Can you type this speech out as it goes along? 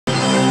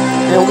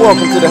and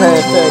welcome to the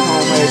hashtag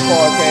Homemade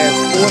Podcast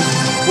Sports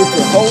with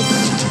your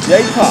host,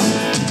 Jay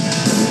Pop.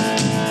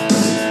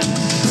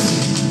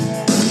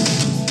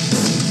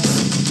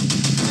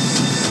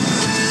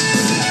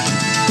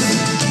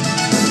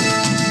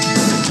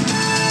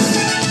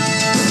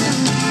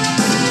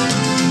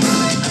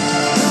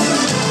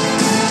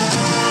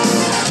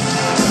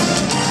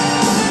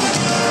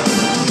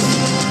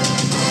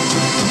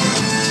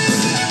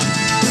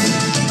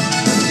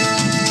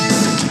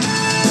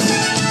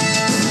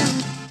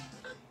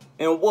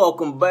 And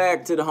welcome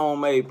back to the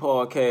Homemade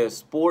Podcast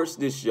Sports.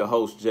 This is your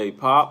host, Jay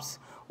Pops.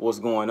 What's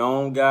going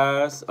on,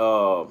 guys?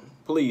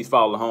 Please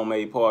follow the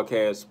Homemade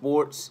Podcast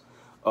Sports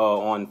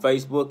on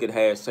Facebook at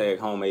hashtag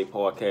Homemade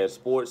Podcast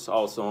Sports.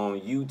 Also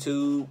on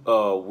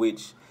YouTube,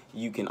 which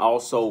you can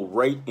also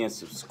rate and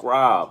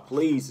subscribe.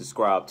 Please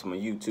subscribe to my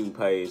YouTube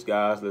page,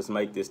 guys. Let's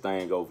make this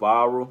thing go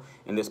viral.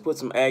 And let's put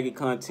some Aggie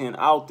content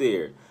out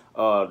there.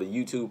 The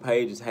YouTube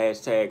page is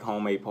hashtag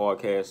Homemade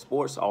Podcast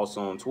Sports.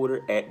 Also on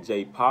Twitter at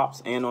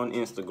JPops and on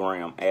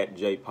Instagram at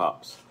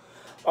JPops.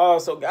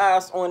 So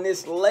guys, on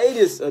this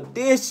latest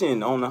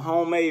edition on the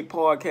Homemade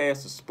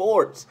Podcast of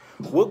Sports,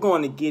 we're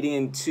going to get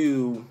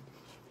into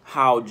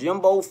how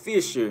Jimbo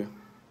Fisher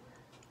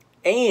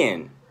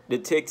and the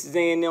Texas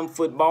A&M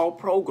football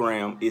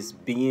program is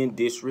being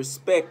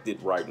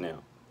disrespected right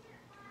now.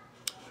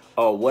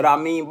 What I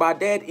mean by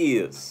that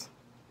is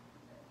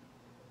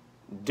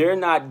they're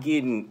not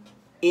getting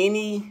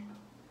any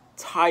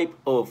type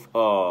of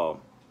love,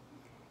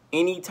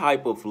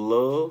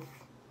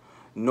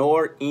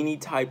 nor any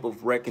type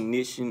of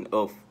recognition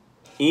of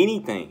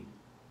anything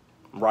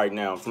right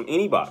now from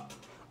anybody.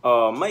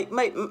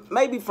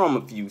 Maybe from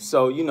a few.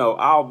 So, you know,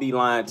 I'll be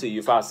lying to you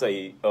if I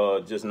say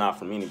just not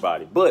from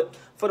anybody. But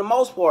for the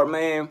most part,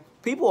 man,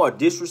 people are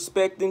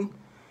disrespecting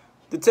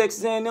the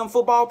Texas A&M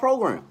football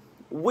program,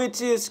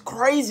 which is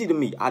crazy to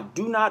me. I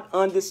do not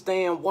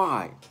understand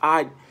why.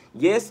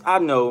 Yes, I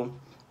know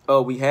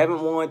we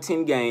haven't won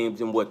 10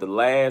 games in, the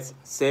last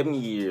 7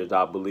 years,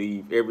 I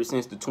believe, ever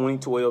since the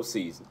 2012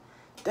 season.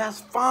 That's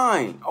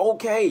fine.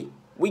 Okay.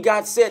 We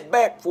got set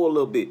back for a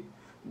little bit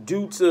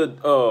due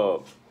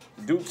to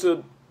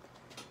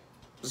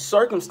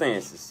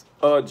circumstances.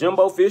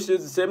 Jimbo Fisher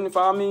is a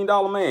 $75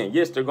 million man.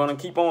 Yes, they're going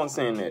to keep on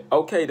saying that.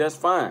 Okay, that's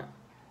fine.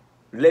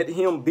 Let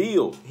him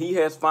build. He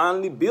has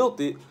finally built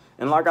it.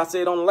 And like I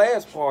said on the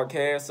last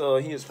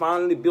podcast, he has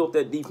finally built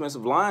that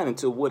defensive line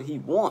into what he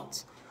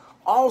wants.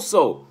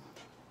 Also,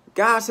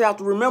 guys have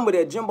to remember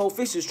that Jimbo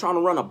Fisher is trying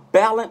to run a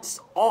balanced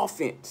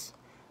offense.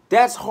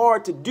 That's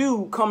hard to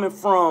do coming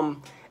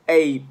from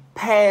a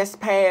pass,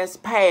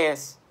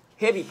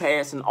 heavy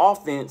passing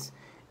offense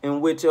in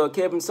which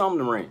Kevin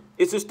Sumner ran.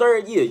 It's his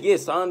third year.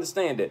 Yes, I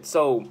understand that.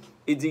 So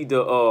it's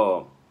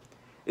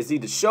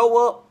either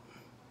show up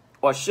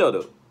or shut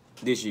up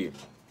this year.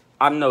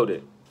 I know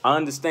that. I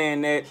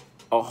understand that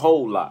a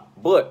whole lot.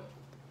 But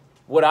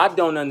what I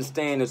don't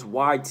understand is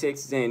why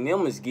Texas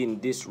A&M is getting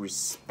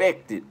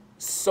disrespected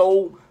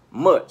so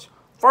much.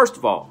 First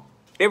of all,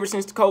 ever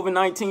since the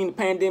COVID-19 the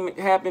pandemic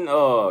happened,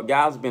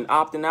 guys have been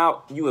opting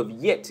out. You have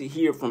yet to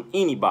hear from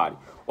anybody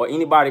or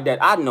anybody that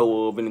I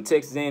know of in the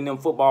Texas A&M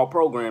football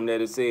program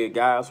that has said,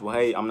 guys, well,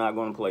 hey, I'm not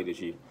going to play this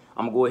year.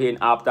 I'm going to go ahead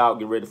and opt out,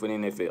 get ready for the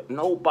NFL.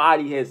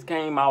 Nobody has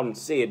came out and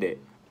said that.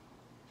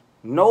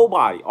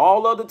 Nobody.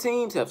 All other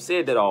teams have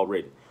said that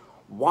already.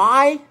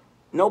 Why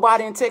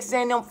nobody in Texas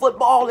A&M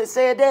football has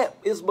said that?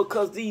 It's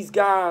because these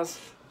guys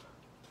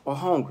are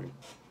hungry.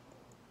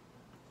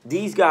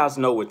 These guys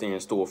know what they're in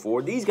store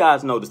for. These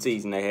guys know the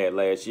season they had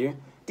last year.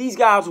 These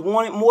guys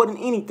want it more than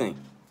anything.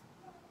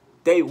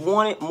 They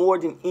want it more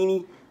than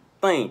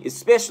anything,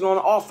 especially on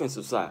the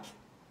offensive side.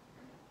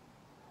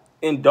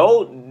 And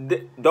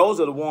those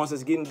are the ones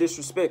that's getting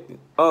disrespected.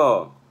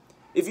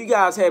 If you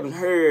guys haven't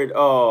heard,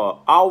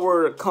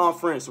 our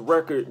conference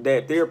record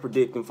that they're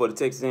predicting for the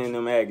Texas A&M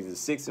Aggies is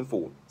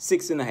 6-4,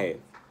 6.5.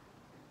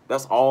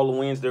 That's all the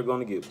wins they're going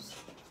to give us.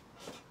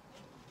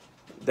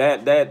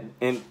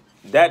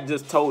 That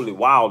just totally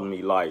wowed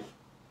me. Like,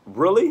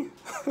 really?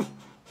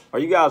 Are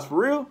you guys for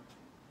real?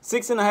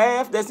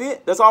 6.5? That's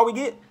it? That's all we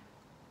get?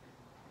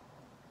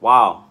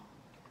 Wow.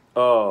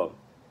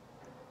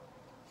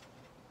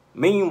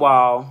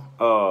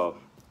 Meanwhile,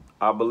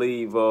 I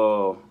believe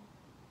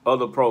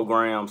other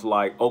programs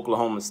like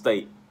Oklahoma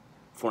State,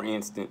 for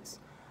instance,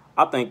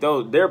 I think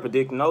they're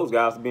predicting those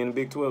guys to be in the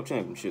Big 12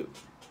 championship.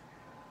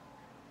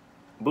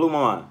 Blew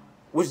my mind.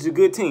 Which is a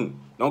good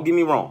team. Don't get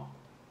me wrong.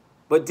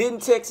 But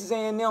didn't Texas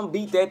A&M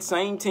beat that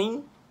same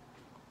team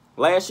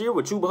last year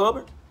with Chuba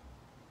Hubbard?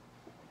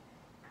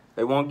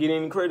 They won't get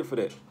any credit for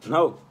that.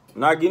 No,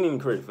 not getting any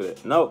credit for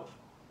that. No.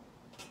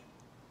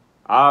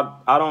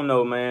 I don't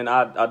know, man.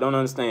 I don't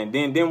understand.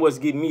 Then what's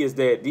getting me is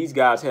that these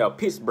guys have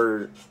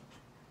Pittsburgh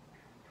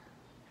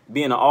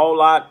being an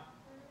all-out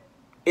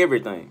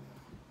everything.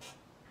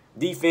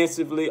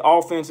 Defensively,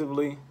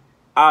 offensively.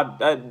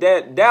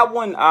 That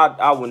one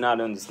I would not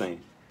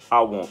understand.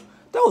 I won't.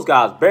 Those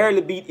guys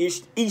barely beat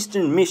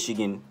Eastern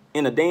Michigan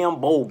in a damn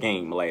bowl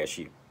game last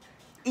year.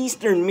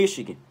 Eastern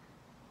Michigan.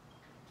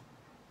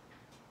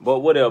 But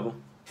whatever.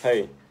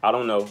 Hey, I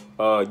don't know.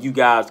 You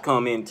guys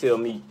come in and tell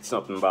me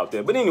something about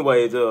that. But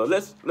anyways,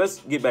 let's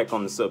get back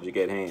on the subject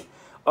at hand.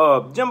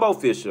 Jimbo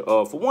Fisher.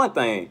 For one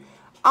thing,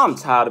 I'm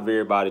tired of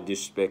everybody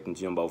disrespecting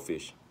Jimbo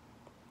Fisher.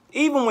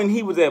 Even when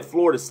he was at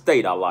Florida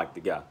State, I liked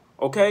the guy.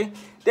 Okay?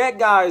 That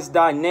guy is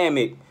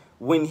dynamic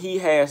when he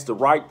has the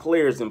right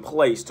players in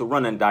place to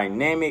run a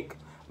dynamic,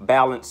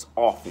 balanced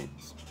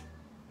offense.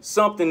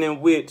 Something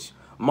in which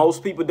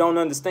most people don't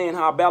understand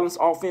how a balanced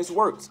offense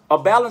works. A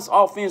balanced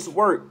offense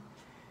works,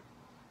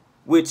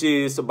 which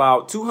is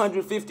about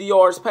 250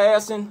 yards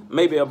passing,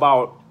 maybe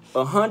about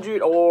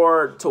 100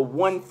 or to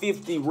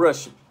 150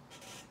 rushing,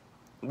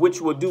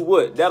 which will do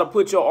what? That'll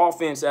put your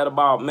offense at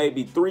about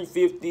maybe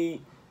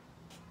 350.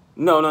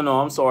 No,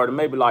 I'm sorry,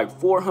 maybe like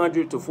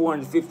 400 to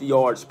 450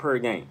 yards per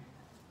game.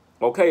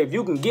 Okay, if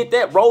you can get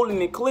that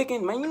rolling and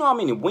clicking, man, you know how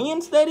many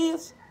wins that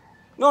is?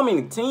 You know how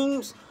many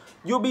teams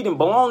you'll be them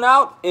blown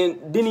out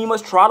and then you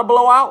must try to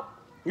blow out?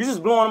 You're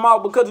just blowing them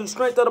out because of the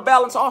strength of the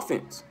balanced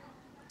offense.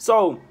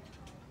 So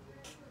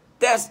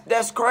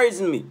that's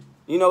crazy to me.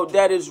 You know,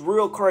 that is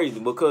real crazy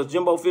because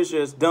Jimbo Fisher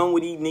has done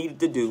what he needed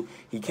to do.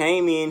 He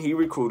came in, he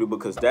recruited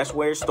because that's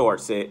where it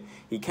starts at.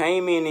 He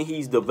came in and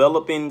he's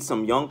developing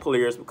some young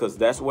players because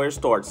that's where it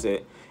starts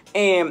at.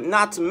 And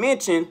not to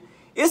mention,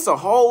 it's a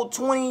whole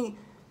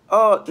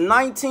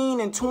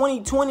 2019 and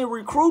 2020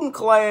 recruiting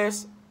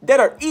class that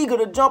are eager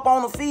to jump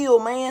on the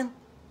field, man.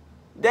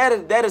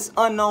 That is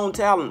unknown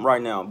talent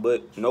right now,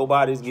 but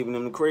nobody's giving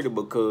them the credit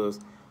because,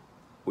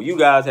 well, you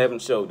guys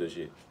haven't showed us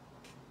yet.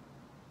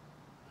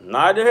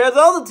 Neither has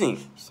other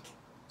teams.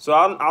 So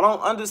I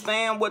don't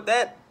understand what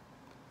that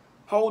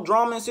whole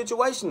drama and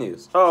situation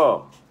is.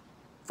 For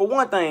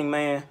one thing,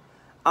 man,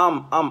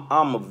 I'm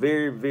a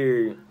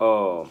very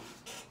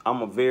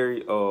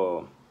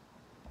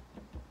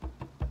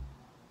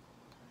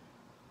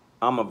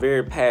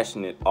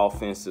passionate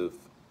offensive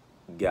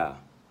guy.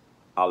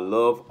 I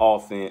love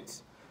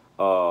offense.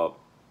 The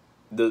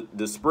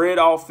spread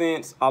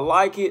offense, I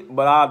like it,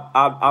 but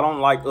I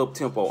don't like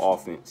up-tempo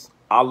offense.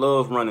 I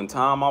love running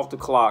time off the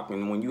clock,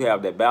 and when you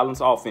have that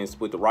balanced offense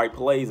with the right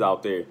plays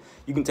out there,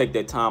 you can take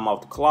that time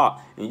off the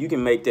clock, and you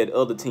can make that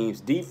other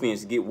team's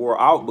defense get wore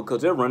out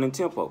because they're running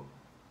tempo.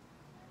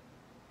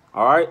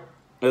 All right?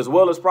 As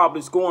well as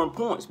probably scoring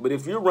points. But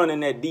if you're running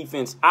that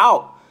defense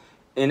out,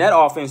 and that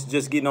offense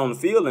just getting on the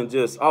field and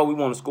just, oh, we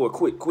want to score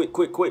quick.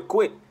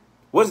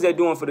 What is that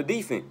doing for the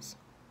defense?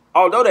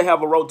 Although they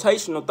have a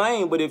rotational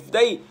thing, but if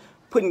they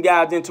putting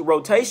guys into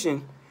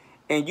rotation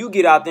and you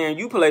get out there and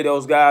you play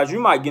those guys, you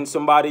might get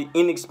somebody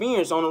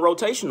inexperienced on the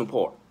rotational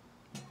part.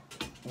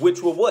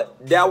 Which will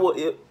what? That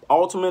will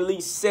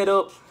ultimately set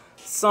up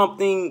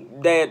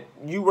something that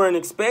you weren't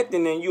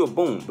expecting, and you'll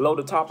boom, blow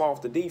the top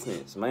off the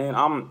defense, man.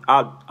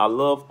 I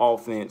love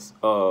offense.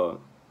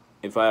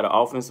 If I had an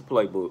offensive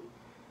playbook,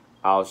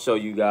 I'll show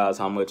you guys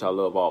how much I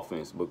love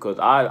offense because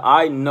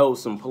I know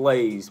some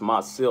plays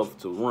myself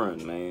to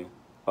run, man.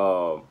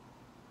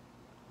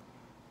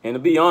 And to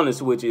be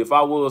honest with you, if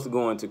I was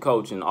going to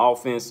coach, an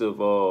offense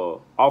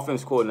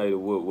coordinator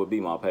would be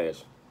my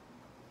passion.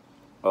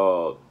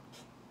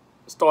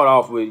 Start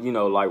off with, you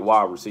know, like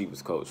wide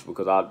receivers coach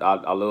because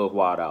I love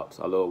wide outs.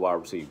 I love wide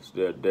receivers.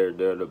 They're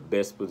the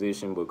best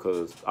position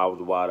because I was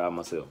a wide out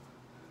myself.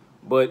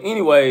 But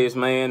anyways,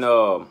 man,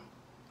 I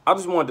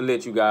just wanted to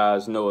let you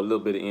guys know a little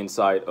bit of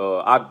insight.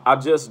 I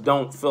just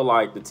don't feel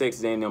like the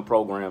Texas A&M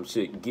program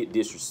should get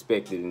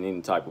disrespected in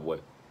any type of way.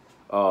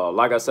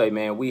 Like I say,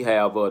 man, we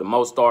have the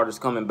most starters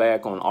coming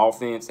back on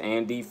offense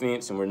and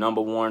defense, and we're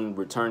 #1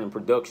 returning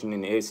production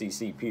in the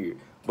SEC, period.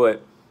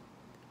 But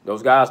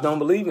those guys don't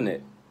believe in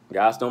it.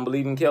 Guys don't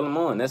believe in Kellen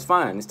Mond. That's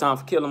fine. It's time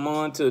for Kellen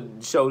Mond to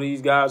show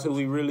these guys who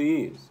he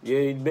really is. Yeah,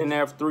 he's been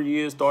there for 3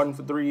 years, starting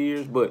for 3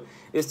 years, but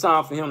it's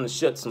time for him to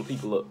shut some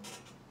people up.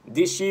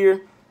 This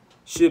year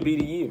should be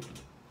the year.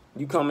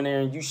 You come in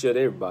there and you shut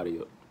everybody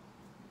up.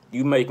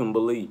 You make them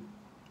believe.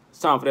 It's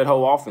time for that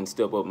whole offense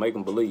step up, make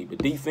them believe. The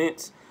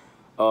defense,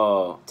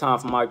 time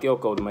for Mike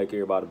Elko to make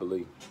everybody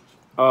believe.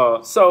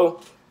 So,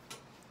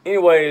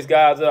 anyways,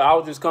 guys, I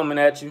was just coming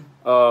at you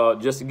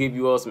just to give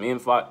you all some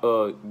insight.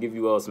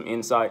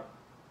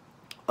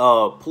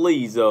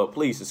 Please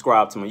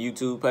subscribe to my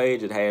YouTube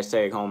page at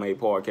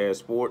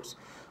 #HomeAidPodcastSports.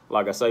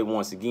 Like I say,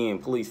 once again,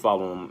 please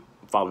follow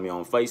me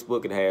on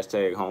Facebook at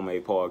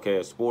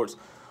 #HomeAidPodcastSports.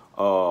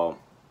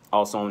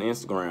 Also on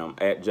Instagram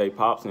at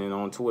JPops and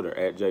on Twitter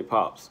at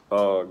JPops.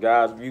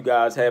 Guys, if you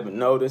guys haven't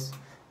noticed,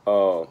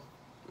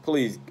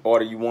 please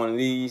order you one of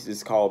these.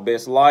 It's called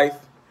Best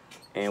Life,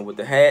 and with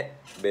the hat,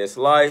 Best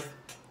Life.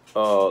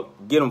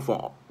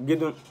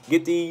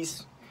 Get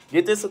this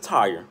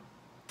attire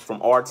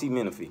from RT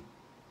Menifee.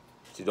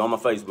 She's on my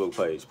Facebook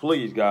page.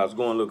 Please, guys,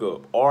 go and look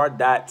up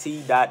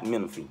R.T.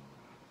 Menifee.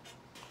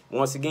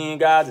 Once again,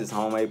 guys, it's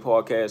Homemade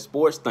Podcast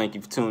Sports. Thank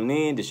you for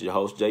tuning in. This is your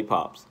host, J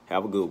Pops.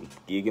 Have a good one.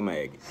 Gig and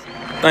Maggies.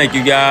 Thank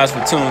you, guys,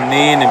 for tuning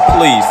in. And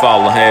please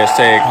follow the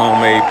hashtag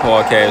Homemade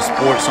Podcast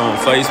Sports on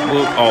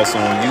Facebook. Also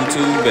on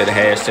YouTube at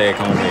hashtag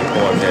Homemade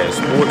Podcast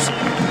Sports.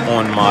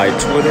 On my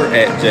Twitter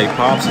at J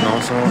Pops. And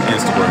also on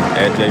Instagram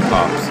at J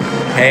Pops.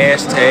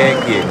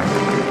 Hashtag Gig.